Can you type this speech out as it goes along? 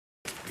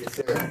Yes,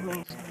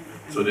 sir.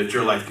 So that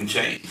your life can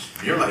change.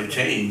 If your life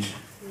change,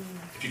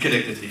 if you're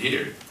connected to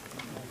here,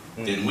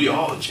 then we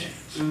all change.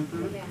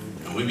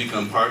 And we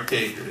become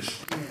partakers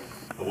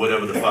of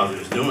whatever the Father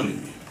is doing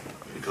in you.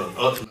 Because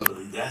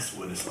ultimately, that's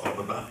what it's all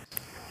about.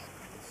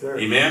 Sir.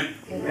 Amen?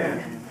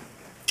 Amen.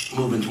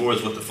 Moving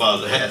towards what the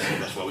Father has.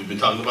 And that's why we've been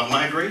talking about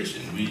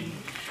migration. We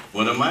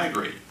want to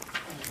migrate.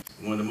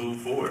 We want to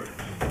move forward.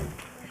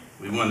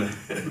 We want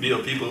to be a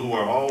people who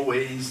are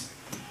always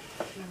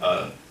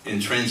in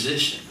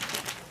transition.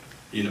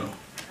 You know,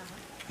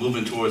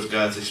 moving towards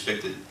God's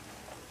expected,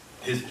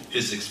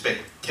 his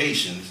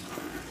expectations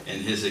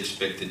and his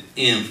expected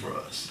end for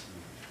us.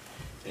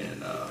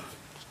 And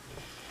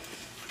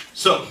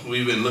so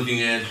we've been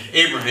looking at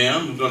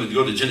Abraham. We're going to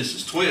go to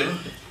Genesis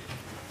 12.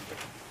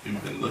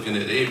 We've been looking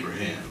at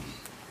Abraham,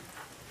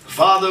 the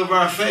father of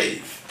our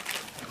faith.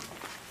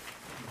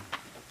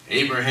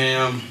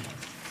 Abraham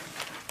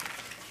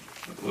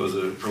was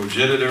a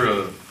progenitor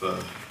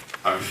of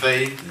our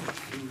faith.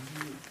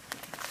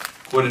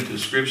 According to the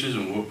scriptures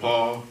and what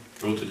Paul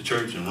wrote to the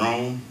church in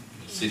Rome,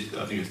 I think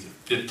it's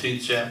the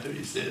 15th chapter,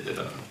 he said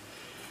that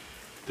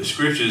the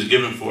scripture is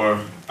given for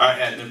our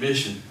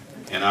admonition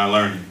and our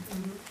learning,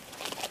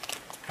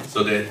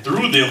 so that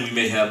through them we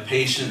may have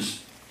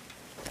patience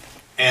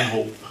and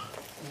hope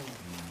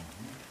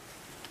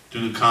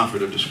through the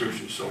comfort of the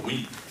scriptures. So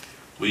we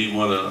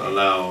want to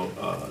allow,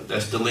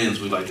 that's the lens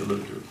we like to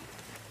look through.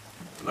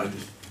 We like to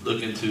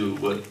look into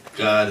what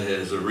God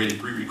has already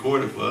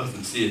pre-recorded for us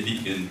and see if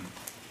he can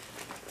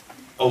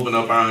open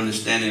up our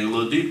understanding a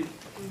little deeper.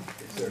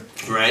 Yes, sir.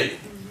 Right?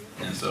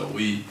 And so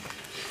we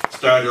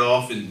started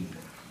off in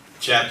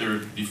chapter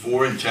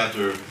before, in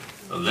chapter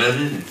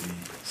 11, and we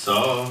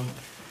saw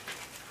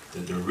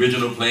that the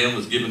original plan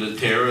was given to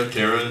Terah.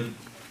 Terah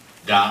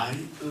died.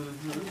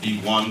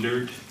 He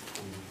wandered,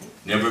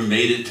 never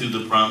made it to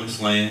the promised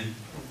land.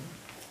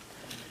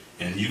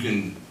 And you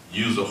can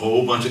use a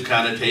whole bunch of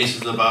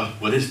connotations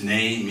about what his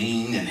name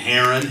means. And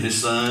Haran,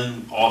 his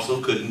son, also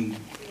couldn't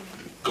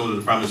go to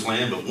the promised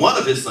land, but one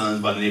of his sons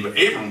by the name of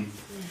Abram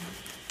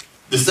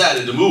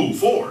decided to move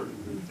forward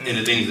in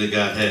the things that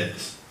God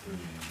has.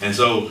 And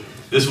so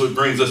this what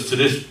brings us to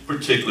this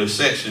particular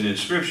section in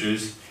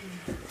scriptures,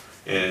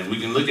 and we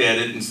can look at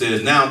it and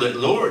says, now the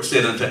Lord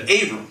said unto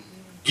Abram,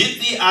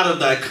 get thee out of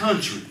thy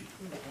country,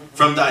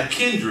 from thy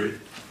kindred,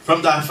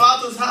 from thy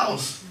father's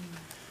house,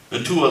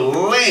 into a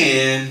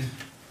land,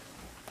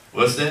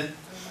 what's that?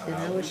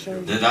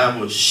 That I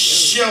will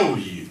show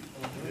you.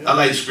 I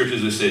like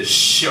scriptures that says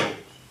show.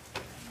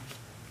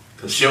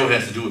 Because show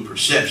has to do with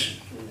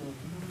perception,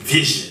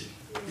 vision.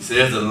 He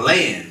says there's a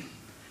land.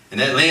 And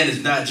that land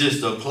is not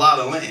just a plot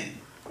of land.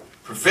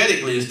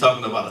 Prophetically, it's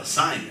talking about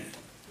assignment.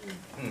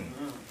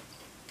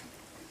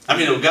 I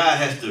mean, God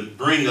has to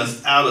bring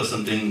us out of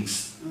some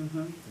things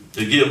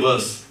to give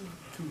us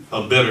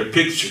a better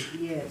picture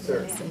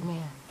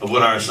of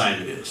what our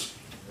assignment is.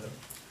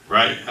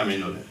 Right? I mean,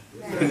 know that.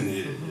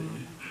 Yeah.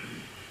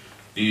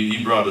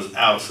 He brought us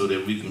out so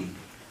that we can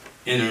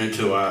enter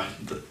into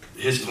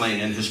his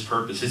plan, his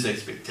purpose, his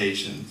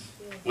expectations,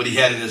 what he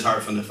had in his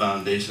heart from the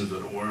foundations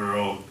of the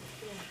world.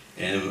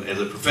 And as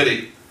a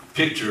prophetic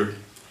picture,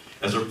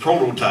 as a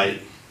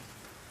prototype,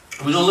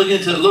 we're going to look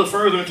into a little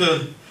further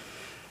into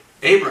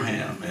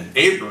Abraham and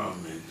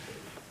Abram and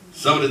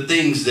some of the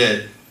things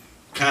that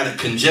kind of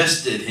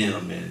congested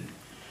him, and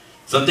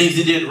some things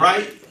he did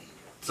right,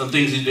 some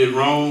things he did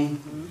wrong,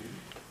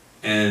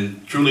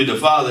 and truly the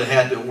Father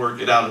had to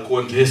work it out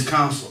according to his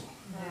counsel.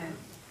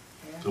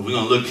 So we're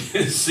going to look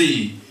and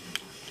see,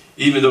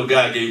 even though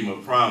God gave him a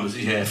promise,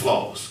 he had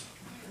flaws.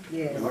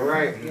 Yes. All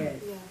right. Yes.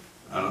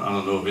 I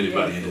don't know if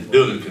anybody in this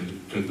building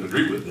can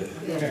agree with that.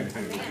 Yeah.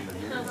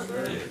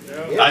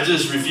 I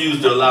just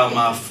refuse to allow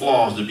my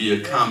flaws to be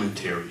a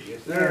commentary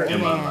in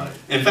my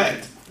life. In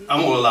fact, I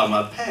won't allow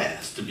my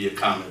past to be a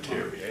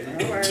commentary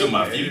to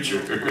my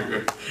future.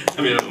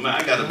 I mean,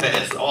 I got a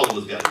past. All of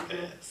us got a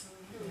past.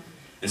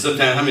 And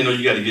sometimes, how many know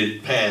you got to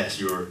get past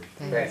your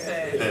past?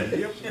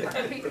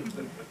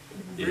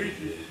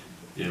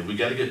 Yeah, we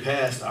got to get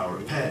past our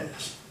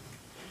past.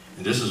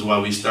 And this is why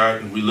we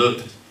start and we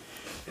looked.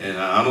 And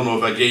I don't know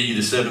if I gave you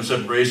the 7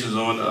 separations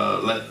on,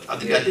 I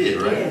think I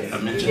did, right? I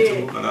mentioned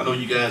to them. And I know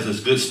you guys as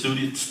good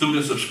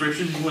students of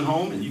scripture, you went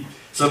home and you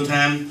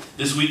sometime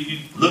this week you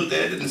looked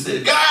at it and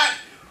said, God,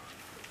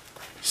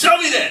 show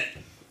me that.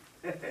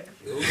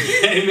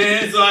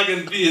 Amen. So I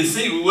can be in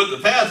sync with what the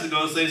pastor's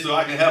going to say, so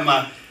I can have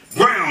my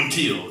ground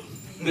tilled.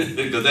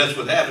 Because that's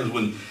what happens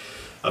when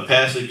a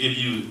pastor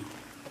gives you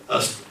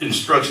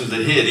instructions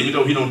ahead. Even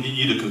though he don't give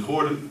you the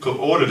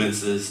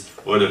coordinates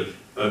or the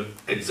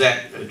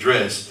exact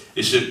address,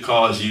 it should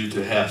cause you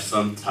to have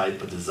some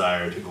type of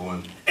desire to go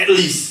and at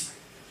least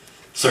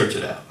search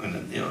it out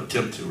and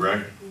attempt to,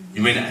 right?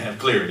 You may not have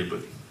clarity,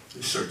 but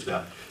search it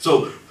out.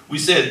 So we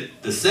said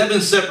the 7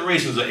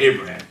 separations of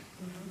Abraham.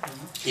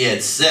 He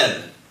had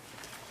 7.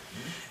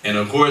 And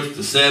of course,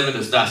 the 7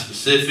 is not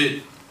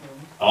specific,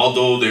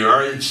 although they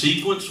are in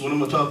sequence. What I'm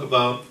going to talk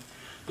about,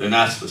 They're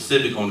not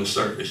specific on the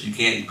surface. You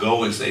can't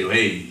go and say,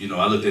 hey, you know,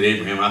 I looked at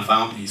Abraham, I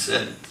found these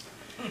sevens.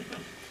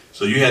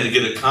 So you had to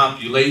get a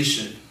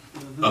compilation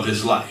of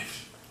his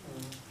life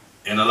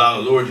and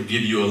allow the Lord to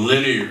give you a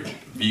linear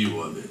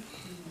view of it.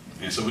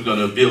 And so we're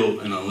going to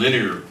build in a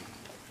linear,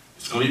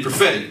 it's going to be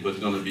prophetic, but it's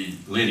going to be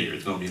linear.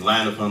 It's going to be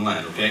line upon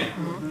line, okay?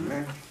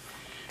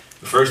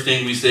 The first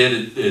thing we said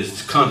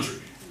is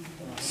country.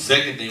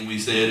 Second thing we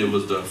said, it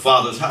was the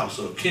father's house,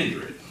 or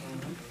kindred.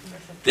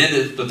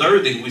 Then the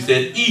third thing we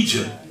said,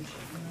 Egypt.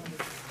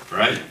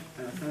 Right?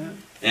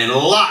 And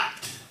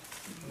Lot.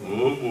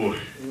 Oh boy.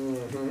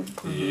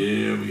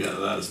 Yeah, we got a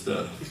lot of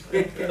stuff.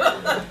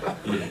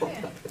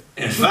 Yeah.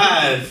 And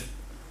 5,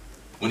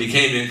 when he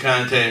came in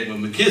contact with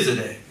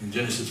Melchizedek in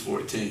Genesis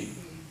 14,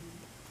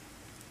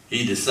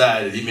 he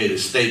decided, he made a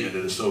statement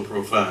that is so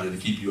profound that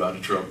it'll keep you out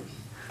of trouble.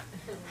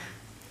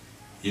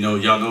 You know,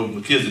 y'all know who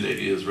Melchizedek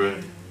is,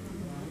 right?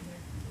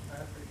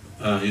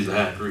 He's a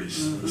high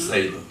priest of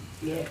Salem.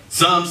 Yeah.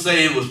 Some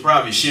say it was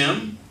probably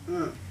Shem.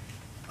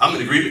 I'm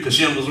in agreement because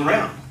Shem was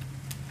around.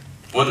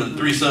 One of the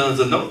 3 sons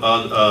of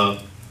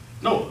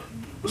Noah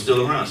was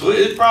still around. So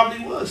it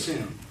probably was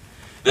Shem.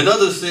 Then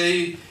others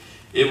say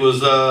it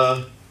was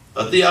a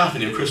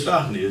theophany, a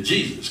Christophany of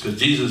Jesus, because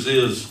Jesus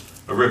is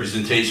a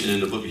representation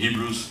in the book of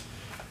Hebrews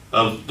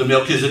of the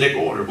Melchizedek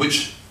order,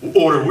 which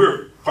order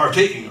we're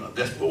partaking of.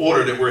 That's the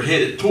order that we're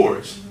headed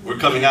towards. We're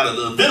coming out of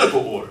the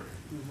Levitical order.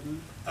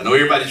 I know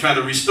everybody's trying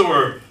to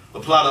restore a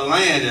plot of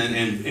land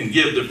and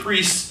give the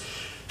priests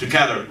to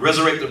kind of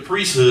resurrect the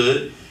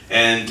priesthood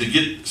and to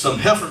get some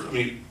heifers,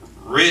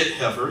 red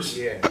heifers.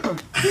 Yeah.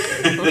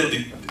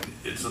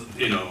 It's,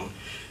 you know,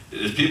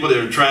 there's people that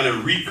are trying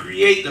to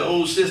recreate the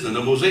old system,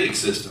 the Mosaic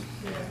system.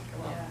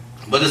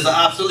 But it's an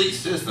obsolete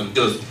system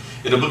because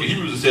in the book of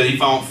Hebrews it said he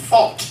found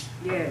fault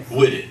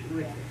with it.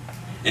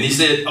 And he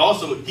said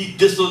also he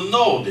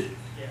disannulled it.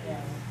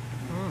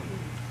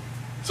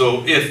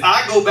 So if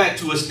I go back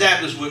to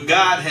establish what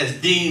God has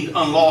deemed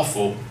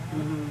unlawful,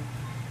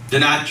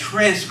 then I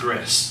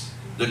transgress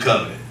the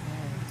covenant.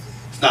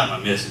 It's not my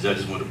message. I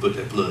just want to put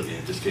that plug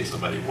in just in case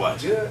somebody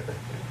watching.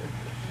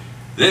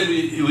 Then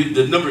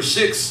the number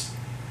 6,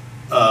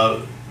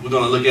 we're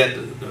going to look at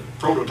the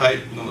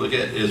prototype. We're going to look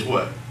at is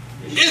what?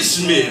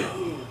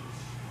 Ishmael.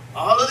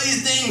 All of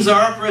these things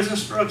are our present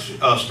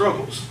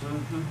struggles.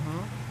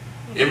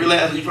 Every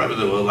last, you probably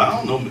say, well, I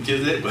don't know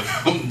Melchizedek, but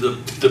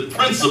the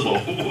principle,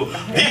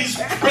 these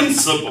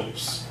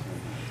principles.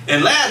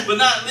 And last but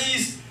not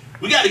least,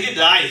 we got to get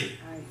to Isaac.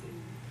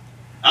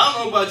 I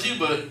don't know about you,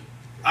 but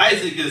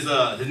Isaac is,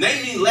 his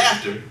name means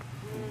laughter,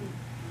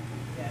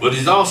 but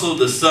he's also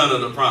the son of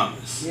the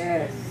promise.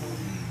 Yes.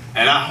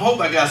 And I hope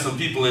I got some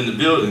people in the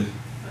building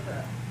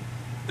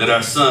that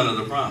are son of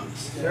the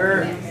promise.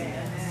 Sure.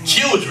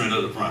 Children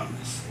of the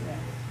promise.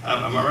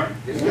 Am I right?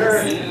 Yes,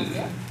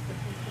 sir.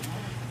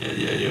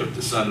 Yeah,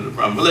 the son of the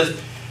promise. But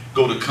let's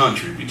go to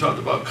country. We talked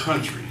about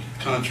country.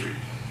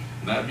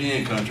 Not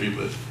being country,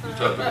 but we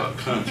talked about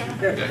country.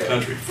 We got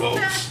country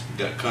folks. We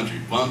got country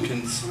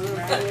bumpkins. We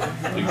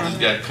just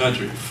got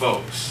country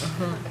folks.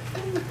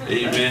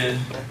 Amen.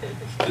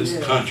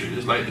 This country,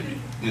 it's like to be,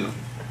 you know.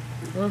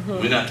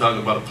 We're not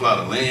talking about a plot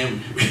of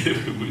land.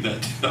 We're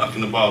not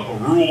talking about a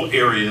rural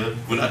area.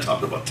 We're not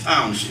talking about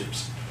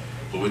townships.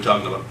 But we're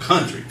talking about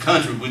country.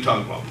 Country, we're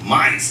talking about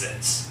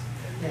mindsets.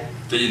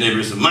 Tell your neighbor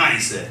it's a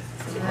mindset.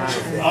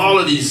 So all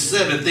of these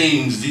 7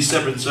 things, these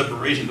 7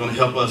 separations are going to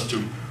help us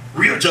to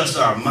readjust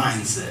our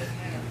mindset.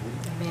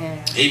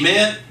 Amen.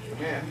 Amen?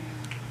 Amen.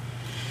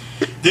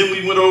 Then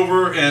we went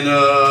over and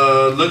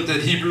looked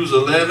at Hebrews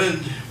 11.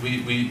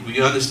 We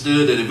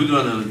understood that if we're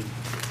going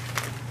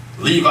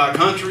to leave our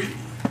country,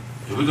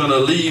 if we're going to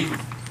leave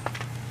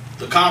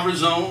the comfort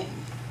zone,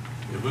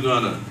 if we're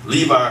going to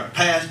leave our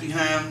past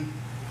behind,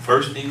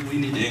 first thing we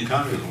need to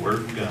encounter is the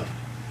Word of God.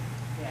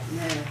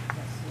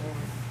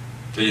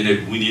 Tell your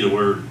neighbor, we need a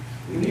word.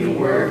 We need a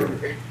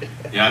word.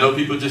 Yeah, I know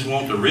people just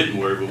want the written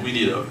word, but we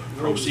need a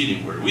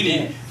proceeding word. We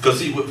need, because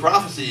see, what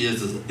prophecy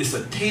is it's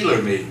a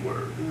tailor-made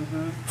word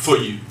for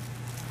you.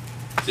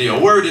 See, a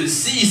word in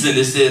season,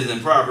 it says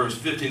in Proverbs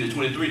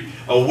 15-23,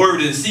 a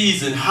word in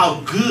season,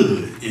 how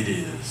good it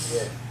is.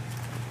 Yeah.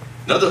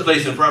 Another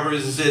place in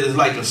Proverbs it says it's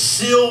like a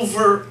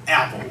silver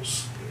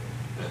apples.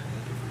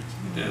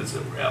 Yeah,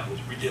 silver apples,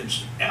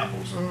 redemption,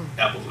 apples.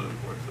 Apples are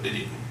important, but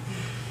anyway.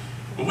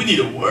 But we need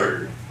a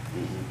word.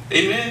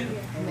 Amen?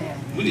 Amen.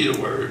 We need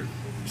a word.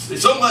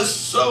 So much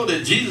so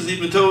that Jesus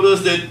even told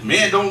us that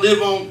man don't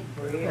live on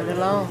bread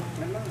alone.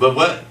 But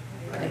what?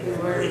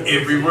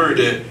 Every word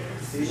that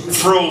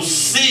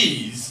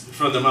proceeds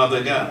from the mouth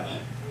of God.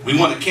 We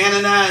want to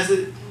canonize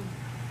it.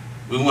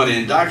 We want to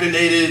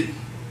indoctrinate it.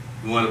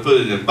 We want to put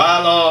it in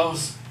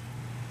bylaws.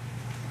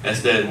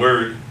 That's that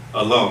word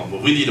alone.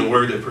 But we need a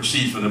word that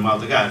proceeds from the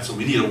mouth of God. So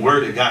we need a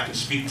word that God can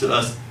speak to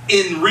us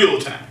in real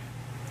time.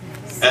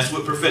 That's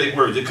what prophetic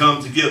words, it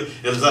comes to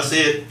give, as I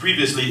said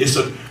previously, it's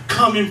a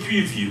coming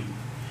preview.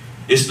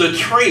 It's the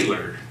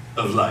trailer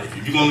of life.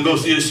 If you're going to go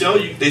see a show,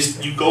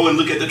 you go and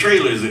look at the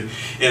trailers.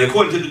 And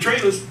according to the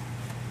trailers,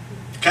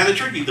 Kind of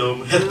tricky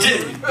though, I have to tell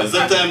you. Because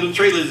sometimes the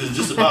trailers is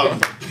just about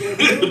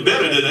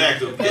better than the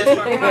actual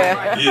picture.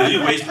 Yeah,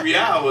 you waste 3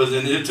 hours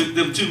and it took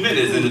them 2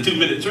 minutes, and the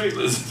 2-minute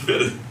trailers is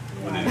better.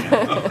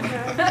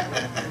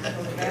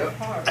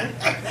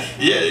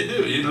 Yeah, they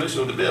do. You know, they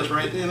show the best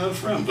right there up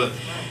front. But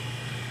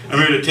I'm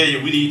here to tell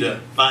you, we need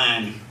to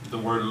find the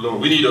word of the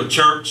Lord. We need a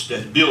church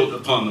that's built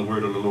upon the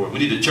word of the Lord. We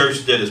need a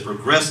church that is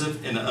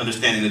progressive in the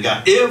understanding of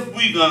God. If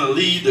we're going to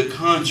lead the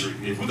country,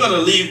 if we're going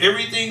to leave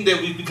everything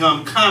that we've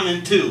become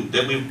common to,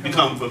 that we've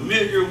become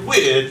familiar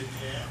with,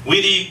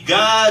 we need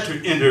God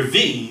to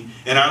intervene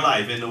in our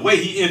life. And the way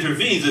he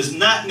intervenes is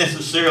not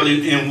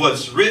necessarily in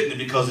what's written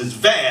because it's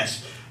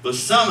vast, but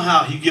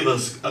somehow he gives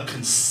us a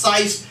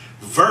concise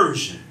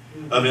version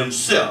of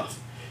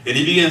himself. And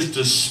he begins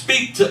to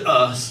speak to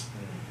us,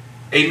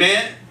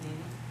 amen,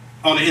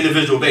 on an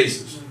individual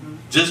basis.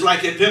 Just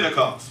like at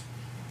Pentecost.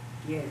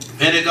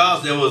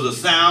 Pentecost, there was a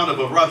sound of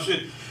a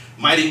rushing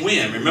mighty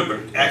wind.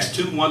 Remember, Acts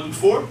 2,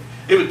 1-4?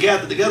 They were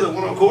gathered together in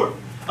one accord.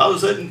 All of a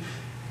sudden,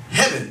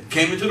 heaven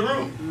came into the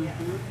room.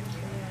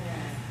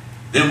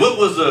 Then what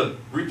was the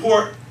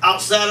report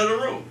outside of the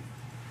room?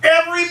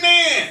 Every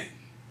man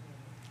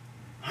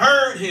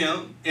heard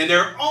him in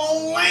their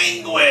own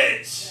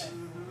language.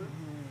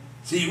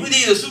 See, we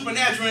need a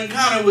supernatural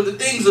encounter with the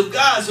things of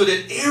God so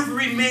that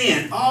every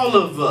man, all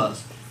of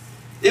us,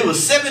 there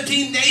was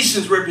 17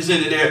 nations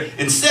represented there,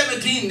 and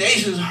 17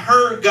 nations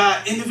heard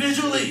God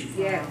individually.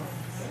 Yeah.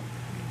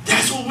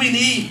 That's what we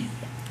need.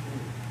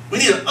 We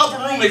need an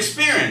upper room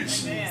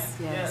experience. Yes.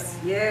 Yes.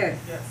 Yes.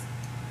 Yes.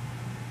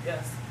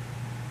 Yes.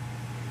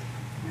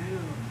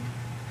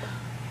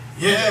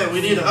 Yeah, we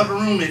need an upper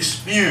room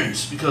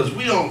experience because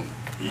we don't,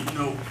 you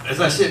know,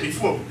 as I said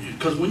before,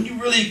 because when you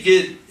really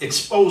get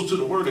exposed to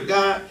the Word of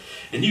God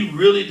and you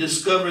really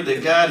discover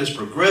that God is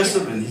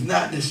progressive and he's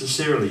not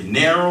necessarily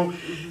narrow,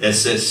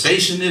 as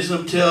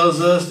cessationism tells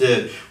us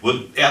that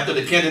after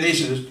the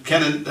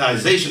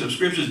canonization of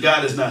scriptures,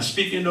 God is not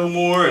speaking no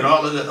more, and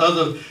all of the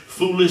other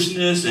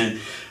foolishness, and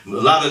a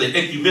lot of the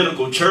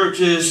ecumenical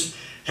churches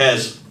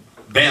has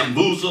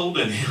bamboozled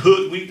and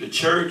hoodwinked the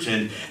church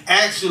and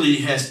actually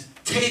has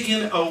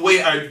taken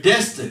away our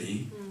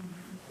destiny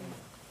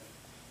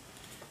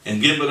and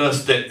given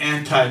us that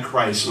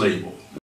Antichrist label.